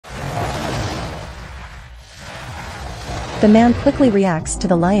The man quickly reacts to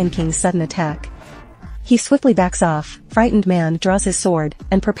the Lion King's sudden attack. He swiftly backs off, frightened man draws his sword,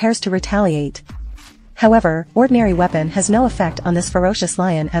 and prepares to retaliate. However, ordinary weapon has no effect on this ferocious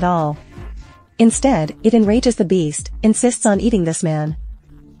lion at all. Instead, it enrages the beast, insists on eating this man.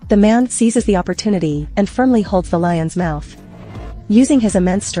 The man seizes the opportunity and firmly holds the lion's mouth. Using his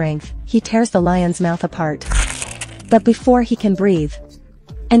immense strength, he tears the lion's mouth apart. But before he can breathe,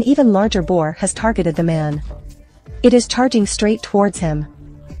 an even larger boar has targeted the man. It is charging straight towards him.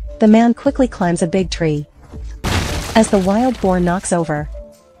 The man quickly climbs a big tree. As the wild boar knocks over,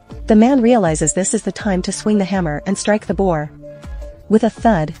 the man realizes this is the time to swing the hammer and strike the boar. With a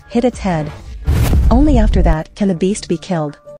thud, hit its head. Only after that can the beast be killed.